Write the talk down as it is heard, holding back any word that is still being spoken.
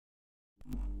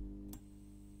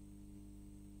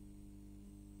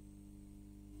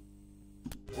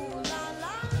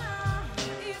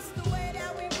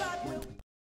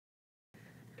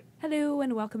Hello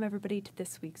and welcome everybody to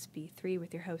this week's B3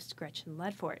 with your host Gretchen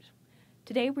Ledford.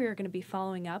 Today we are going to be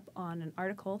following up on an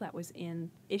article that was in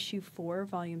issue 4,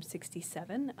 volume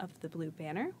 67 of the Blue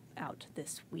Banner, out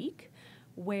this week,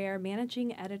 where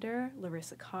managing editor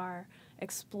Larisa Karr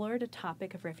explored a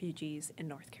topic of refugees in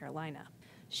North Carolina.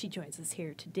 She joins us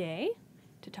here today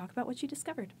to talk about what she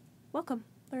discovered. Welcome,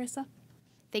 Larisa.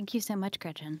 Thank you so much,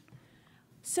 Gretchen.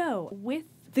 So, with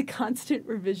the constant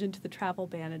revision to the travel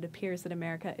ban, it appears that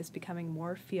America is becoming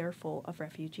more fearful of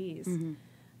refugees. Mm-hmm.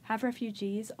 Have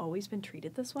refugees always been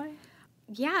treated this way?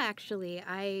 Yeah, actually.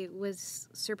 I was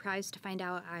surprised to find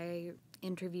out. I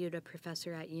interviewed a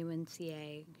professor at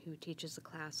UNCA who teaches a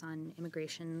class on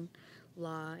immigration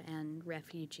law and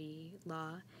refugee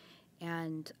law.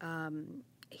 And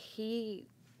he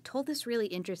told this really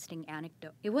interesting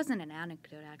anecdote. It wasn't an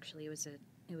anecdote, actually. It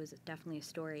was definitely a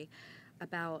story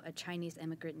about a Chinese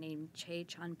immigrant named Che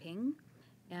Chanping.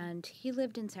 And he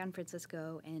lived in San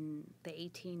Francisco in the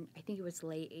I think it was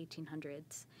late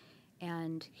 1800s.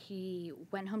 And he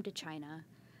went home to China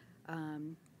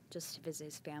just to visit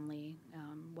his family,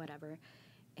 whatever.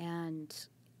 And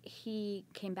he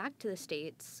came back to the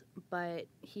States, but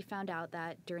he found out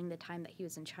that during the time that he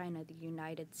was in China, the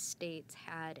United States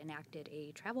had enacted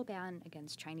a travel ban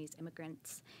against Chinese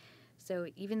immigrants. So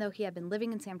even though he had been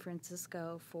living in San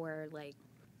Francisco for,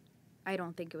 I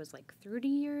don't think it was 30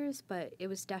 years, but it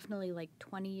was definitely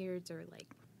 20 years or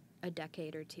a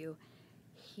decade or two,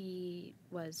 he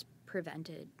was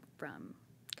prevented from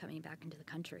coming back into the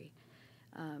country.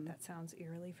 That sounds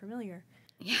eerily familiar.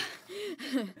 Yeah.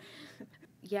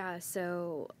 Yeah,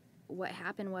 so what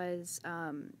happened was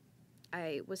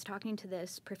I was talking to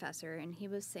this professor, and he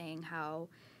was saying how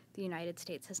the United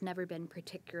States has never been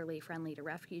particularly friendly to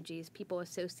refugees. People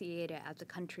associate it as a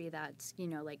country that's,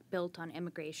 built on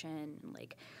immigration,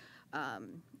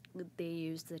 they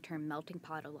use the term melting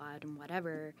pot a lot and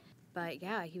whatever. But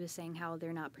yeah, he was saying how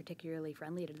they're not particularly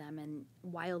friendly to them, and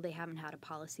while they haven't had a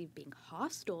policy of being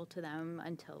hostile to them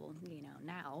until,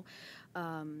 now,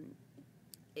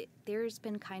 there's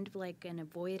been kind of an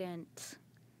avoidant,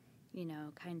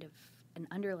 kind of an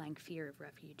underlying fear of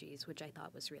refugees, which I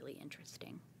thought was really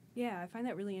interesting. Yeah, I find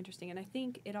that really interesting, and I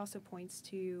think it also points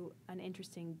to an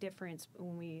interesting difference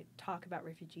when we talk about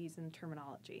refugees in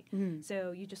terminology. Mm-hmm.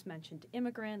 So you just mentioned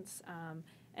immigrants,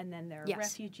 and then there are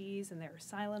refugees and there are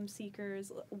asylum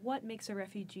seekers. What makes a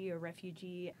refugee a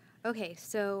refugee? Okay,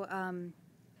 so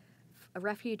a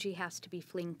refugee has to be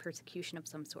fleeing persecution of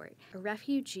some sort. A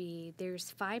refugee,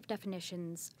 there's 5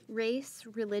 definitions: race,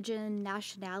 religion,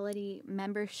 nationality,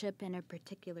 membership in a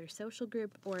particular social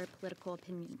group, or a political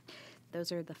opinion.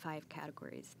 Those are the 5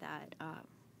 categories that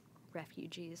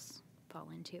refugees fall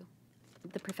into.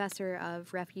 The professor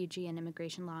of refugee and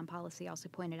immigration law and policy also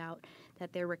pointed out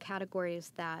that there were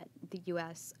categories that the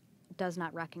U.S. does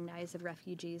not recognize of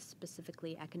refugees,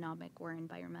 specifically economic or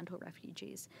environmental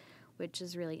refugees, which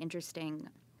is really interesting.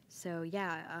 So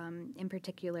in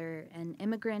particular, an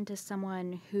immigrant is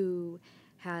someone who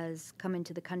has come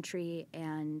into the country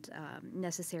and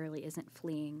necessarily isn't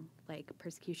fleeing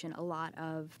persecution. A lot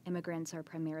of immigrants are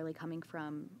primarily coming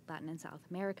from Latin and South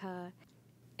America.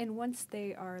 And once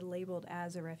they are labeled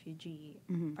as a refugee,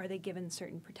 mm-hmm. are they given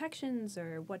certain protections,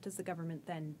 or what does the government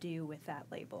then do with that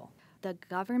label? The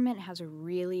government has a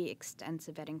really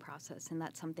extensive vetting process, and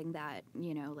that's something that,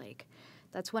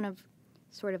 that's one of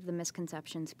sort of the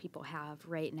misconceptions people have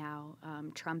right now.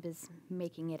 Trump is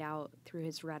making it out through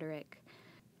his rhetoric.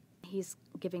 He's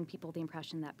giving people the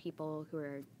impression that people who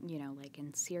are,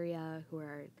 in Syria, who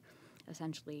are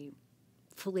essentially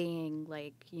fleeing,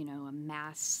 a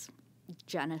mass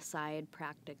genocide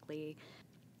practically,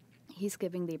 he's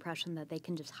giving the impression that they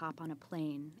can just hop on a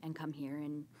plane and come here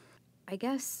and, I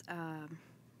guess,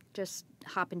 just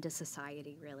hop into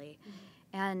society, really.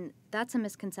 Mm-hmm. And that's a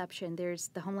misconception. There's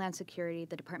the Homeland Security,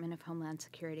 the Department of Homeland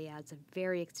Security has a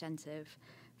very extensive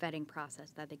vetting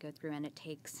process that they go through, and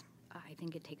I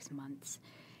think it takes months.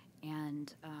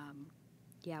 And,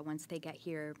 once they get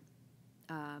here,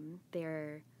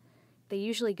 they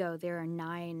usually go. There are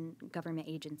 9 government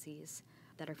agencies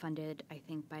that are funded, I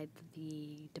think, by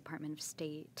the Department of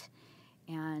State.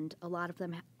 And a lot of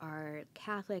them are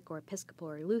Catholic or Episcopal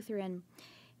or Lutheran.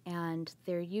 And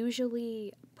they're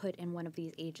usually put in one of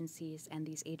these agencies, and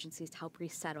these agencies help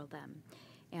resettle them.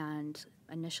 And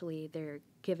initially, they're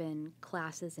given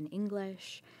classes in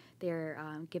English. They're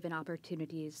given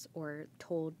opportunities or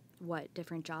told what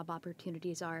different job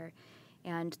opportunities are.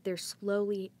 And they're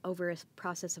slowly, over a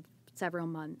process of several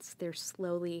months, they're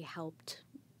slowly helped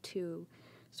to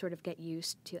sort of get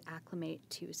used to acclimate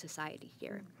to society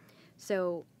here.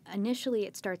 So initially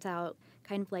it starts out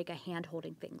kind of like a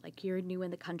hand-holding thing. Like, you're new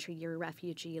in the country, you're a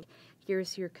refugee,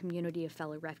 here's your community of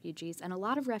fellow refugees. And a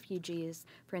lot of refugees,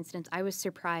 for instance, I was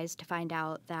surprised to find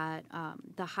out that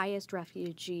the highest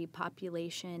refugee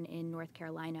population in North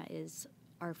Carolina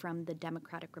are from the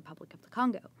Democratic Republic of the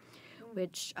Congo,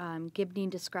 which Gibney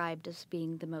described as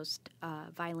being the most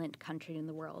violent country in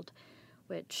the world,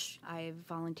 which I've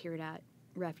volunteered at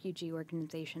refugee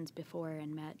organizations before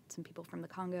and met some people from the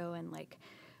Congo and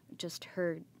just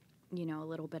heard, a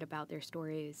little bit about their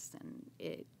stories,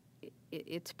 and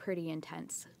it's pretty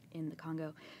intense in the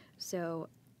Congo. So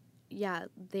yeah,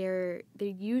 they're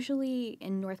usually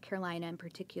in North Carolina in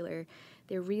particular,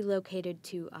 they're relocated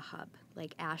to a hub.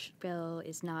 Like Asheville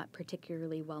is not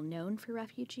particularly well known for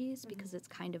refugees because it's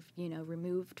kind of,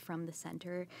 removed from the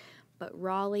center. But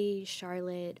Raleigh,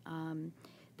 Charlotte,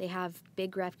 they have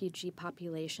big refugee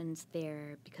populations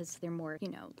there because they're more,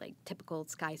 like typical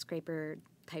skyscraper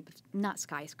type of, not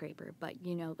skyscraper, but,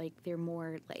 they're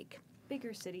more like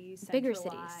bigger cities, bigger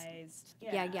centralized. cities.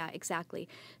 Yeah, exactly.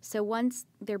 So once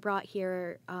they're brought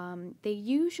here, they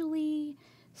usually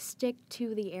stick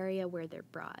to the area where they're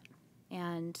brought.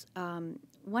 And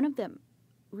one of the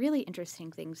really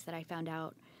interesting things that I found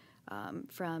out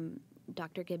from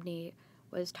Dr. Gibney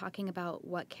was talking about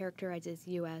what characterizes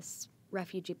U.S.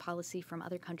 refugee policy from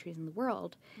other countries in the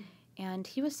world. And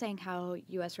he was saying how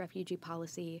U.S. refugee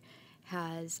policy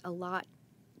has a lot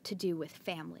to do with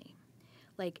family.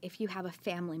 Like, if you have a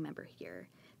family member here,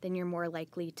 then you're more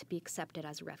likely to be accepted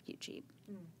as a refugee,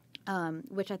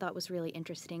 which I thought was really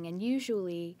interesting. And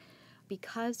usually,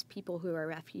 because people who are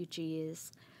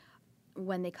refugees,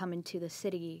 when they come into the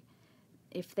city,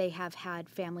 if they have had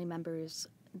family members,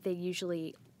 they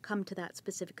usually come to that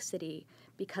specific city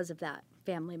because of that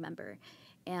family member.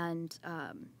 And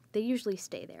they usually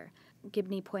stay there.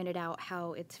 Gibney pointed out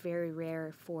how it's very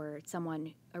rare for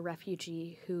someone, a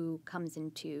refugee, who comes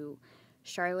into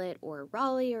Charlotte or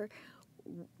Raleigh or,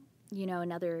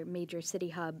 another major city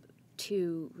hub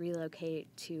to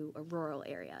relocate to a rural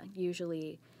area.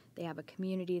 Usually they have a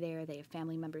community there, they have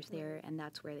family members there, and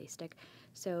that's where they stick.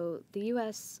 So the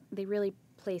U.S., they really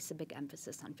place a big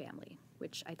emphasis on family,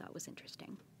 which I thought was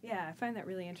interesting. Yeah, I find that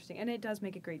really interesting. And it does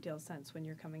make a great deal of sense when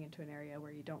you're coming into an area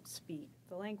where you don't speak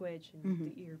the language and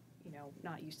that you're,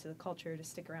 not used to the culture, to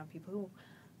stick around people who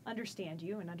understand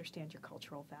you and understand your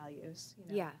cultural values.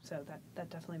 Yeah. So that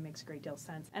definitely makes a great deal of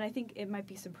sense. And I think it might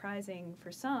be surprising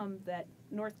for some that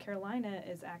North Carolina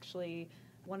is actually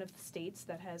one of the states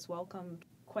that has welcomed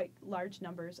quite large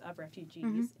numbers of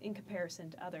refugees in comparison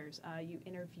to others. You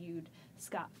interviewed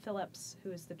Scott Phillips,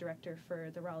 who is the director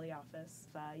for the Raleigh office,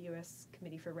 U.S.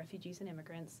 Committee for Refugees and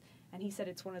Immigrants, and he said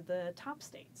it's one of the top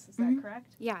states. Is that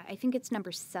correct? Yeah, I think it's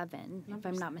number 7, if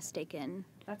I'm not mistaken.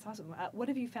 That's awesome. What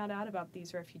have you found out about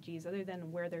these refugees, other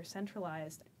than where they're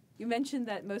centralized? You mentioned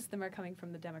that most of them are coming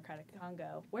from the Democratic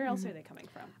Congo. Where else are they coming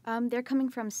from? They're coming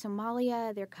from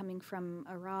Somalia, they're coming from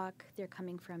Iraq, they're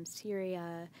coming from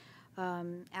Syria.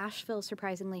 Asheville,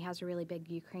 surprisingly, has a really big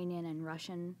Ukrainian and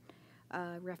Russian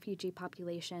refugee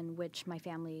population, which my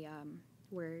family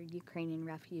were Ukrainian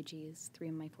refugees, 3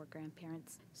 of my 4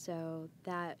 grandparents. So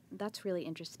that's really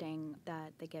interesting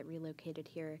that they get relocated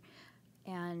here.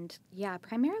 And yeah,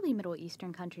 primarily Middle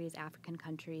Eastern countries, African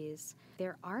countries.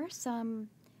 There are some,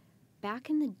 back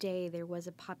in the day, there was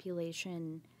a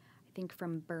population, I think,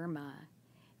 from Burma,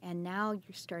 and now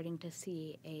you're starting to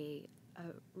see a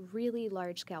really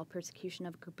large-scale persecution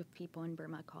of a group of people in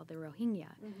Burma called the Rohingya,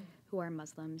 who are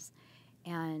Muslims,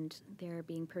 and they're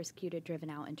being persecuted, driven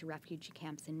out into refugee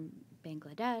camps in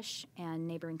Bangladesh and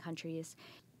neighboring countries.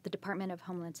 The Department of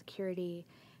Homeland Security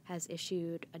has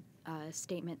issued a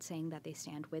statement saying that they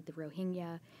stand with the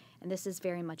Rohingya, and this is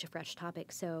very much a fresh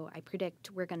topic, so I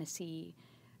predict we're going to see,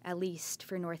 at least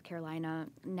for North Carolina,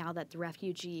 now that the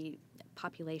refugee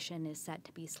population is set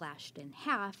to be slashed in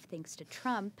half thanks to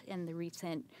Trump and the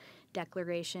recent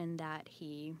declaration that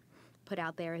he put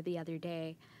out there the other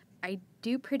day, I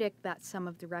do predict that some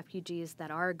of the refugees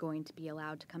that are going to be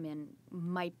allowed to come in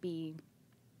might be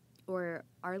or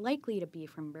are likely to be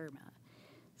from Burma.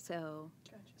 So,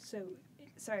 Gotcha. So,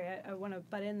 sorry, I want to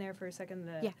butt in there for a second.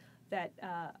 That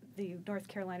the North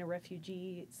Carolina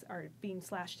refugees are being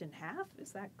slashed in half.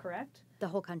 Is that correct? The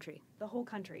whole country. The whole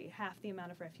country, half the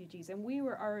amount of refugees. And we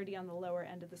were already on the lower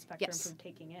end of the spectrum from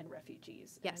taking in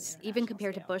refugees. Yes, even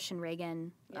compared scale. to Bush and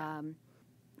Reagan. Yeah.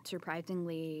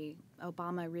 Surprisingly,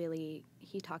 Obama really,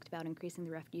 he talked about increasing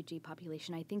the refugee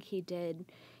population. I think he did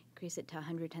increase it to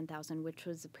 110,000, which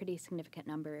was a pretty significant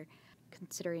number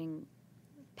considering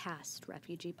past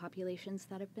refugee populations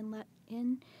that have been let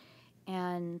in.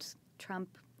 And Trump,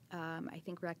 I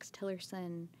think Rex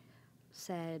Tillerson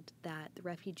said that the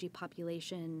refugee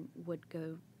population would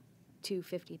go to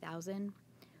 50,000,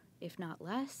 if not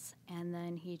less, and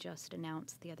then he just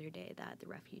announced the other day that the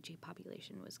refugee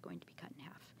population was going to be cut in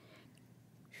half.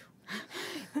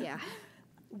 Yeah.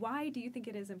 Why do you think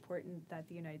it is important that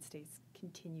the United States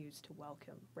continues to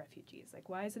welcome refugees? Like,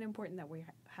 why is it important that we're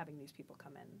having these people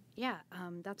come in? Yeah,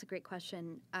 that's a great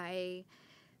question. I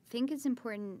think it's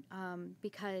important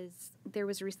because there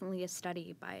was recently a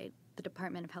study by the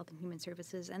Department of Health and Human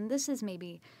Services, and this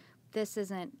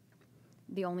isn't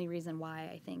the only reason why,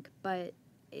 I think, but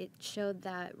it showed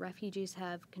that refugees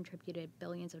have contributed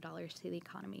billions of dollars to the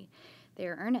economy.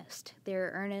 They're earnest.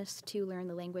 They're earnest to learn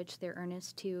the language. They're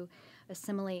earnest to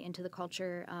assimilate into the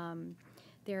culture.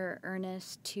 They're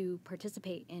earnest to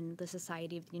participate in the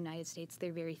society of the United States.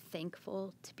 They're very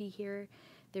thankful to be here.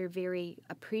 They're very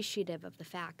appreciative of the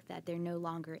fact that they're no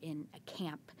longer in a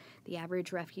camp. The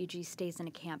average refugee stays in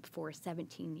a camp for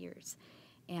 17 years.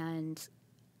 And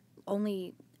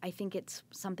only, I think it's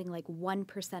something like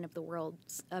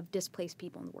 1% of displaced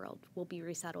people in the world will be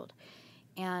resettled.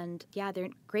 And yeah, they're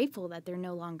grateful that they're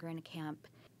no longer in a camp.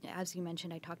 As you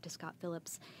mentioned, I talked to Scott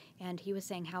Phillips, and he was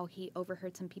saying how he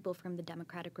overheard some people from the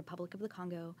Democratic Republic of the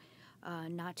Congo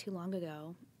not too long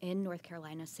ago in North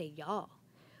Carolina say y'all,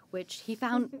 which he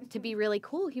found to be really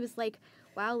cool. He was like,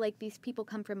 wow, like these people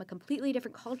come from a completely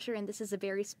different culture, and this is a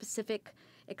very specific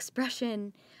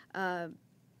expression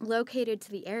located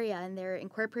to the area, and they're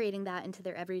incorporating that into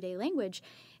their everyday language.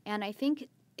 And I think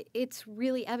it's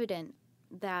really evident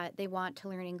that they want to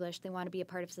learn English, they want to be a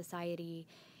part of society,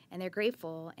 and they're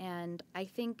grateful. And I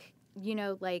think,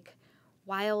 like,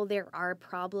 while there are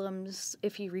problems,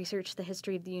 if you research the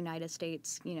history of the United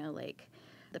States, like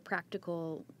the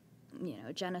practical,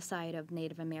 genocide of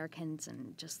Native Americans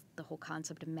and just the whole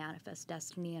concept of manifest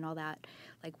destiny and all that,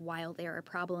 like, while there are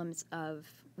problems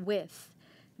with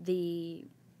the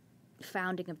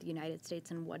founding of the United States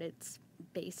and what it's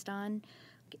based on,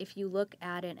 if you look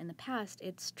at it in the past,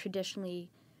 it's traditionally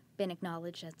been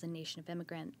acknowledged as a nation of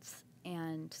immigrants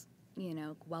and,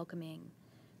 welcoming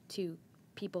to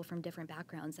people from different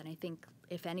backgrounds. And I think,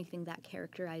 if anything, that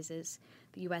characterizes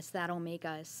the U.S. That'll make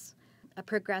us a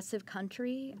progressive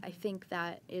country. I think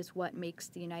that is what makes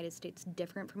the United States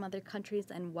different from other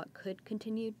countries and what could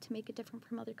continue to make it different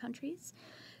from other countries.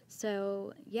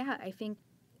 So, yeah, I think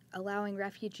allowing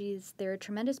refugees, they're a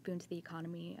tremendous boon to the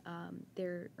economy.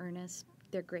 They're earnest.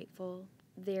 They're grateful.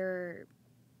 They're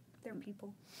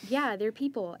people. Yeah, they're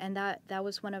people. And that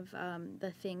was one of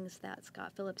the things that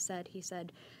Scott Phillips said. He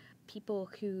said people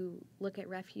who look at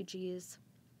refugees,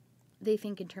 they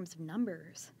think in terms of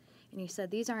numbers. And he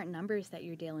said these aren't numbers that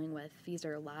you're dealing with. These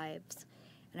are lives.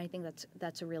 And I think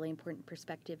that's a really important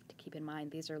perspective to keep in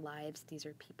mind. These are lives. These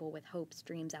are people with hopes,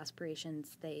 dreams,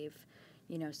 aspirations. They've,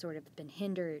 sort of been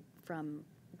hindered from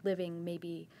living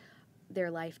maybe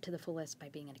their life to the fullest by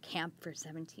being in a camp for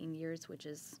 17 years, which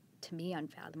is, to me,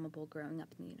 unfathomable growing up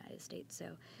in the United States. So,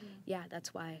 yeah,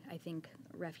 that's why I think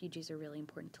refugees are really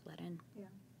important to let in. Yeah.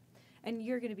 And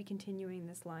you're going to be continuing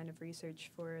this line of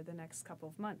research for the next couple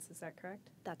of months, is that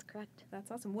correct? That's correct. That's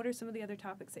awesome. What are some of the other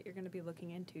topics that you're going to be looking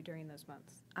into during those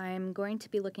months? I'm going to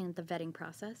be looking at the vetting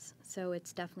process. So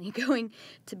it's definitely going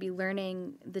to be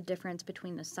learning the difference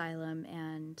between asylum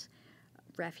and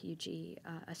refugee,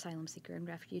 asylum seeker and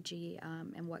refugee,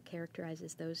 and what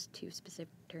characterizes those two specific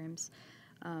terms.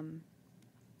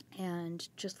 And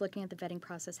just looking at the vetting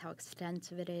process, how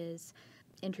extensive it is,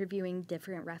 interviewing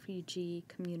different refugee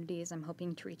communities. I'm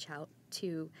hoping to reach out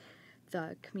to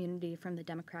the community from the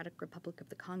Democratic Republic of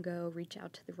the Congo, reach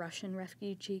out to the Russian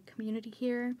refugee community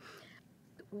here.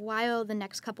 While the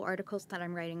next couple articles that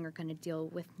I'm writing are going to deal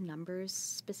with numbers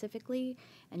specifically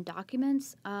and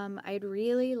documents, I'd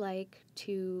really like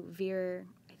to veer,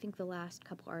 I think the last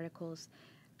couple articles,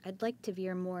 I'd like to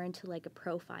veer more into like a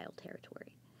profile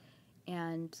territory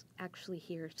and actually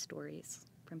hear stories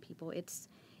from people.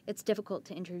 It's difficult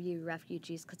to interview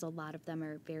refugees because a lot of them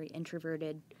are very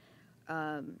introverted.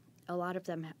 A lot of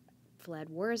them fled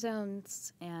war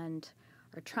zones and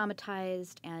are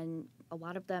traumatized, and a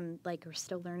lot of them are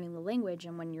still learning the language.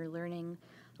 And when you're learning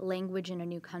language in a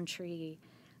new country,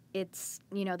 it's,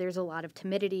 there's a lot of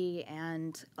timidity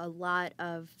and a lot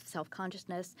of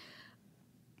self-consciousness.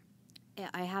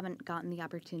 I haven't gotten the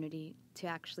opportunity to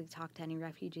actually talk to any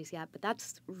refugees yet, but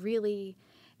that's really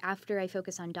after I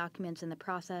focus on documents and the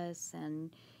process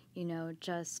and,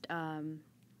 just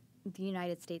the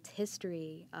United States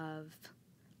history of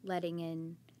letting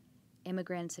in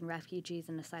immigrants and refugees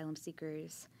and asylum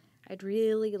seekers. I'd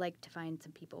really like to find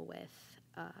some people with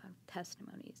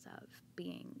testimonies of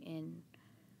being in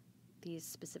these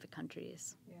specific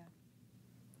countries. Yeah.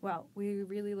 Well, we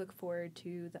really look forward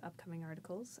to the upcoming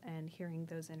articles and hearing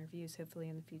those interviews hopefully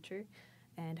in the future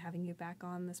and having you back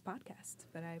on this podcast.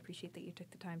 But I appreciate that you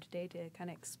took the time today to kind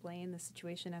of explain the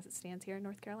situation as it stands here in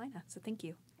North Carolina. So thank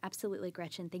you. Absolutely,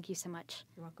 Gretchen. Thank you so much.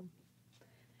 You're welcome.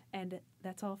 And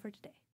that's all for today.